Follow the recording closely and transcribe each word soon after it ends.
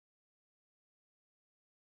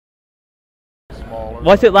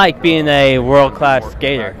What's it like being a world-class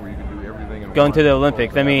skater, going to the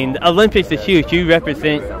Olympics? I mean, Olympics is huge. You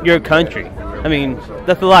represent your country. I mean,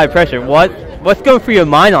 that's a lot of pressure. What's going through your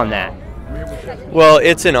mind on that? Well,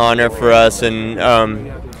 it's an honor for us, and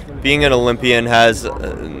being an Olympian has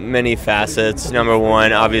many facets. Number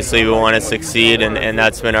one, obviously we want to succeed, and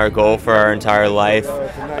that's been our goal for our entire life.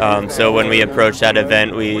 So when we approach that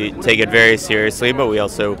event, we take it very seriously, but we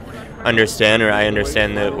also understand, or I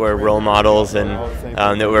understand, that we're role models and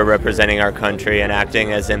that we're representing our country and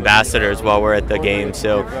acting as ambassadors while we're at the game.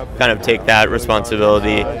 So kind of take that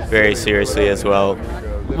responsibility very seriously as well.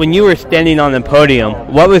 When you were standing on the podium,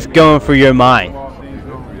 what was going through your mind?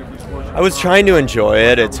 I was trying to enjoy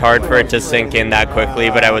it. It's hard for it to sink in that quickly,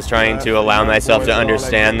 but I was trying to allow myself to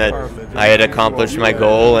understand that I had accomplished my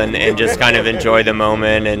goal and just kind of enjoy the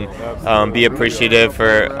moment and be appreciative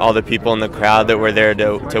for all the people in the crowd that were there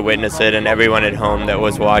to witness it, and everyone at home that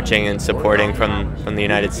was watching and supporting from the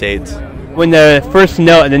United States. When the first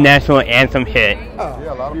note of the national anthem hit,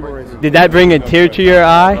 did that bring a tear to your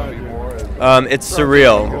eye? It's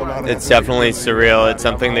surreal. It's definitely surreal. It's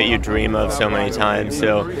something that you dream of so many times.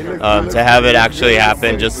 So to have it actually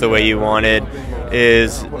happen just the way you wanted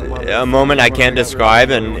is a moment I can't describe.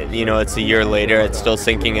 And you know, it's a year later. It's still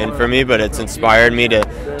sinking in for me, but it's inspired me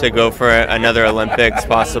to go for another Olympics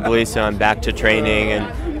possibly. So I'm back to training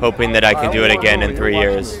and hoping that I can do it again in 3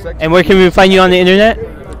 years. And where can we find you on the internet?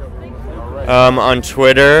 On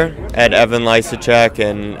Twitter at Evan Lysacek,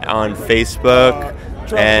 and on Facebook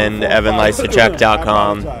and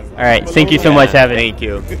evanlysacek.com. All right. Thank you so much, Evan. Thank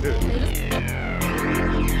you.